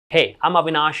Hey, I'm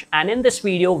Avinash, and in this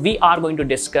video, we are going to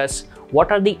discuss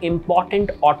what are the important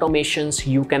automations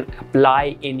you can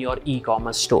apply in your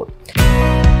e-commerce store.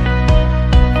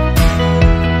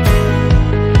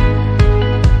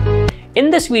 In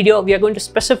this video, we are going to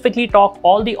specifically talk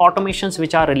all the automations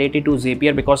which are related to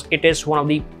Zapier because it is one of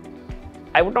the,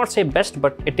 I would not say best,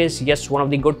 but it is yes one of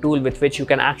the good tool with which you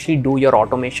can actually do your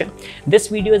automation. This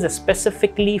video is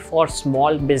specifically for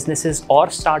small businesses or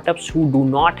startups who do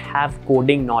not have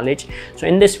coding knowledge. So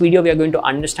in this video, we are going to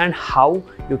understand how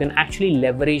you can actually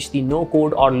leverage the no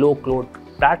code or low code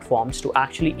platforms to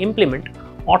actually implement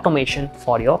automation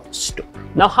for your store.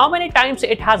 Now, how many times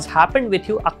it has happened with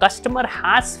you? A customer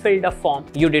has filled a form,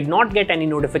 you did not get any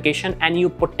notification, and you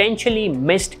potentially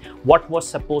missed what was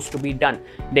supposed to be done.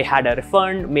 They had a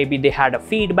refund, maybe they had a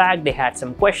feedback, they had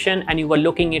some question, and you were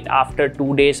looking it after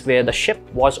 2 days where the ship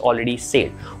was already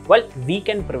sailed. Well, we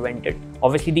can prevent it.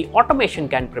 Obviously, the automation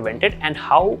can prevent it. And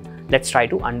how? Let's try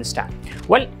to understand.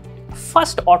 Well,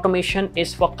 first automation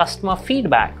is for customer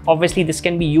feedback. Obviously, this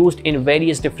can be used in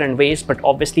various different ways, but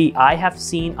obviously I have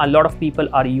seen a lot of people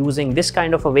are using this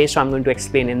kind of a way, so I'm going to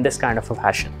explain in this kind of a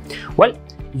fashion. Well,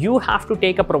 you have to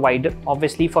take a provider.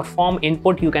 Obviously, for form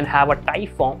input, you can have a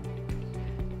type form,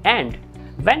 and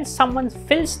when someone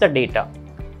fills the data,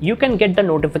 you can get the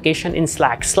notification in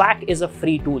Slack. Slack is a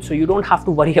free tool, so you don't have to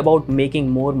worry about making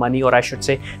more money, or I should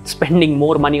say spending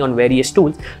more money on various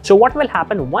tools. So what will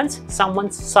happen once someone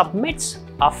submits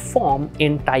a form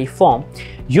in type form,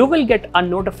 you will get a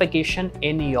notification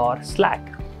in your Slack.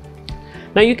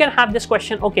 Now you can have this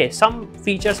question, okay, some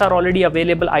features are already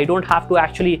available. I don't have to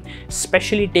actually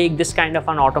specially take this kind of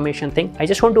an automation thing. I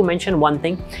just want to mention one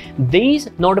thing. These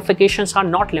notifications are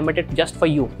not limited just for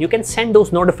you. You can send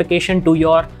those notifications to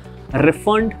your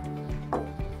refund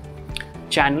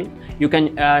channel. You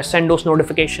can send those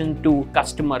notifications to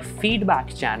customer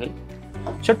feedback channel.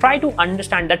 So try to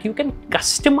understand that you can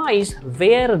customize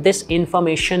where this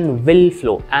information will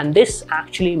flow, and this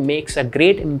actually makes a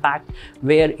great impact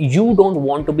where you don't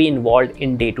want to be involved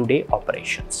in day-to-day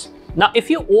operations. Now, if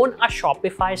you own a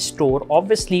Shopify store,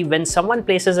 obviously when someone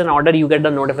places an order, you get the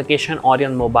notification on your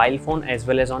mobile phone as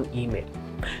well as on email.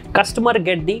 Customer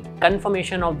get the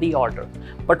confirmation of the order,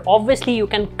 but obviously you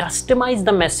can customize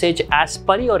the message as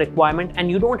per your requirement, and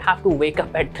you don't have to wake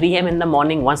up at 3 AM in the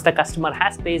morning once the customer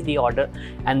has placed the order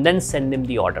and then send him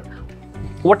the order.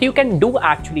 What you can do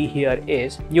actually here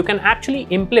is you can actually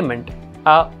implement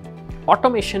a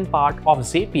automation part of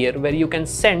Zapier where you can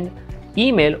send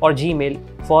email or Gmail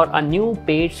for a new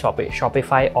paid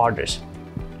Shopify orders.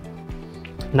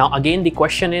 Now again, the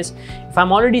question is, if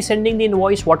I'm already sending the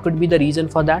invoice, what could be the reason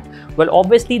for that? Well,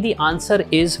 obviously the answer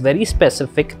is very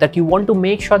specific, that you want to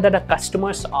make sure that the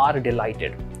customers are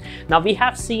delighted. Now we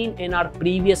have seen in our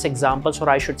previous examples, or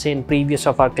I should say in previous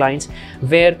of our clients,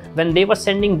 where when they were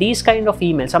sending these kind of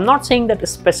emails, I'm not saying that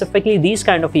specifically these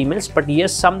kind of emails, but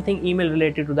yes, something email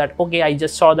related to that. Okay, I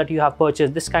just saw that you have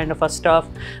purchased this kind of a stuff.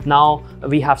 Now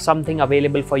we have something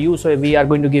available for you, so we are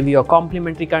going to give you a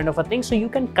complimentary kind of a thing. So you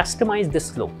can customize this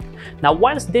flow. Now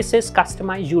once this is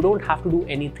customized, you don't have to do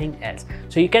anything else.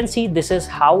 So you can see this is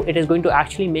how it is going to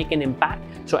actually make an impact.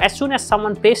 So as soon as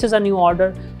someone places a new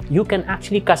order, you can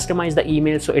actually customize the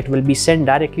email so it will be sent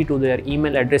directly to their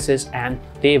email addresses, and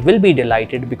they will be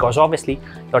delighted because obviously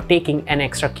you're taking an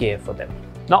extra care for them.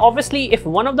 Now obviously, if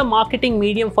one of the marketing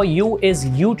medium for you is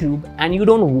YouTube and you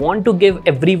don't want to give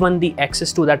everyone the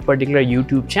access to that particular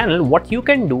YouTube channel, what you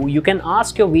can do, you can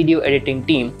ask your video editing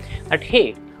team that,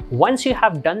 hey, once you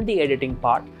have done the editing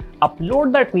part,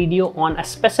 upload that video on a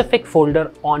specific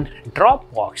folder on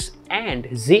Dropbox, and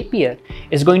Zapier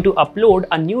is going to upload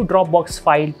a new Dropbox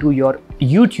file to your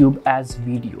YouTube as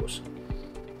videos.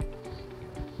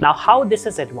 Now, how this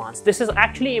is advanced? This is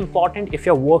actually important if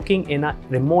you're working in a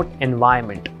remote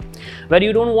environment where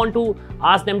you don't want to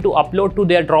ask them to upload to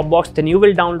their Dropbox, then you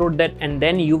will download that and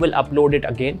then you will upload it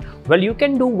again. Well, you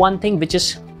can do one thing, which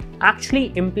is actually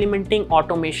implementing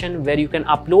automation where you can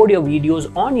upload your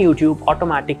videos on YouTube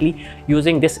automatically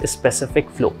using this specific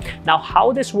flow. Now,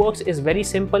 how this works is very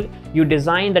simple. You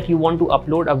design that you want to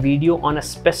upload a video on a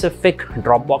specific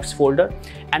Dropbox folder,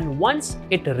 and once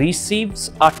it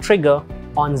receives a trigger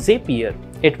on Zapier,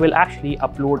 it will actually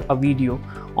upload a video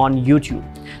on YouTube.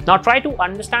 Now try to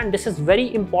understand, this is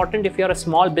very important if you're a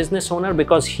small business owner,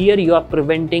 because here you are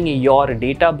preventing your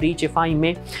data breach, if I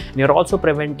may, and you're also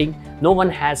preventing no one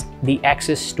has the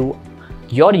access to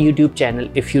your YouTube channel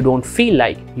if you don't feel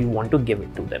like you want to give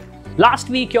it to them. Last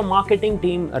week, your marketing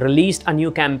team released a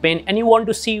new campaign and you want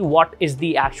to see what is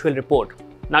the actual report.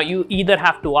 Now you either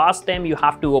have to ask them, you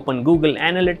have to open Google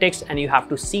Analytics and you have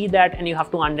to see that and you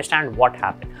have to understand what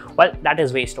happened. Well, that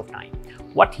is waste of time.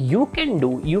 what you can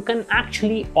do, you can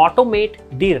actually automate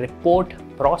the report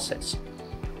process.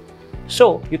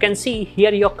 So you can see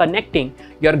here you're connecting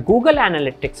your Google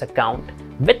Analytics account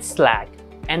with Slack,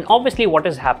 and obviously what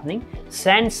is happening,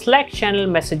 send Slack channel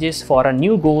messages for a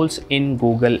new goals in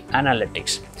Google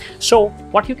Analytics. So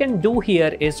what you can do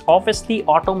here is obviously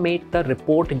automate the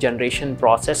report generation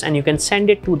process, and you can send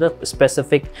it to the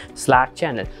specific Slack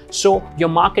channel. So your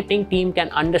marketing team can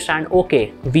understand,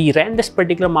 okay, we ran this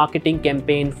particular marketing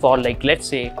campaign for like, let's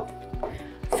say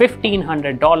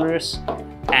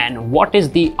 $1,500, and what is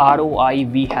the ROI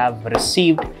we have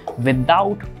received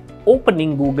without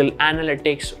opening Google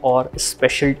Analytics or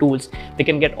special tools. They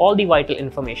can get all the vital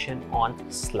information on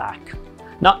Slack.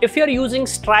 Now, if you're using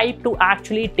Stripe to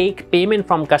actually take payment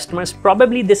from customers,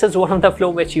 probably this is one of the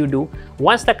flow which you do.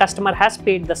 Once the customer has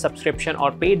paid the subscription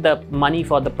or paid the money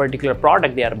for the particular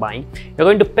product they are buying, you're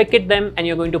going to pick it them and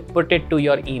you're going to put it to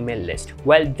your email list.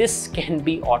 Well, this can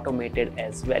be automated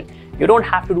as well. You don't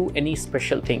have to do any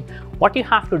special thing. What you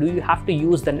have to do, you have to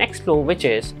use the next flow, which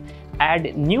is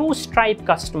add new Stripe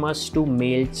customers to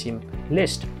MailChimp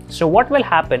list. So what will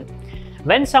happen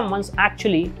when someone's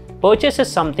actually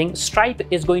purchases something, Stripe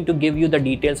is going to give you the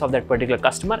details of that particular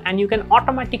customer, and you can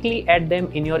automatically add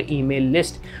them in your email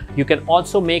list. You can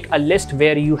also make a list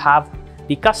where you have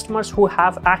the customers who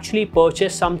have actually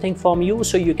purchased something from you,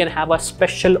 so you can have a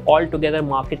special altogether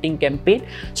marketing campaign.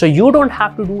 So you don't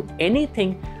have to do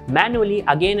anything manually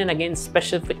again and again,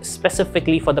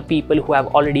 specifically for the people who have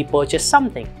already purchased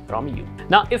something from you.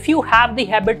 Now, if you have the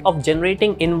habit of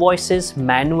generating invoices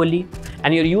manually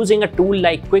and you're using a tool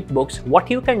like QuickBooks,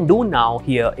 what you can do now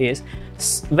here is,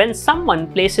 when someone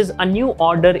places a new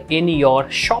order in your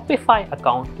Shopify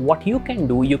account, what you can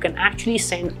do, you can actually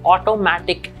send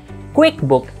automatic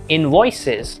QuickBook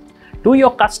invoices to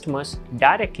your customers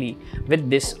directly with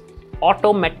this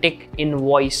automatic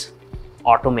invoice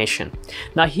automation.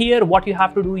 Now here what you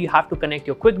have to do, you have to connect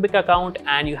your QuickBook account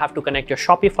and you have to connect your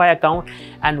Shopify account,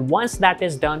 and once that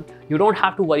is done, you don't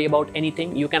have to worry about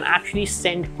anything. You can actually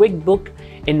send QuickBook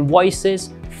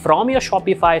invoices from your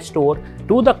Shopify store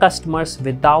to the customers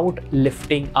without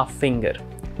lifting a finger.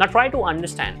 Now try to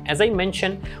understand, as I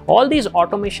mentioned, all these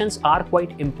automations are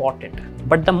quite important,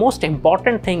 but the most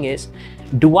important thing is,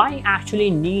 do I actually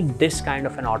need this kind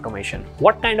of an automation?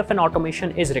 What kind of an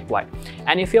automation is required?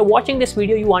 And if you're watching this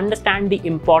video, you understand the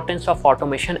importance of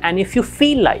automation, and if you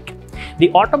feel like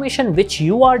the automation which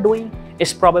you are doing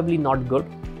is probably not good,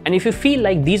 and if you feel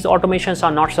like these automations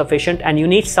are not sufficient and you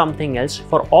need something else,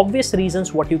 for obvious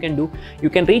reasons, what you can do, you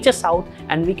can reach us out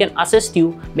and we can assist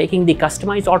you making the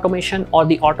customized automation or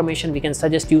the automation we can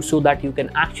suggest you, so that you can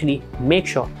actually make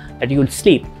sure that you'll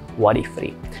sleep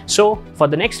worry-free. So for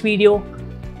the next video,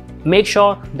 make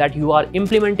sure that you are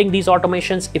implementing these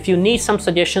automations. If you need some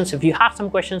suggestions, if you have some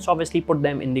questions, obviously put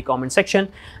them in the comment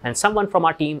section and someone from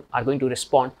our team are going to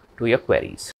respond to your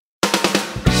queries.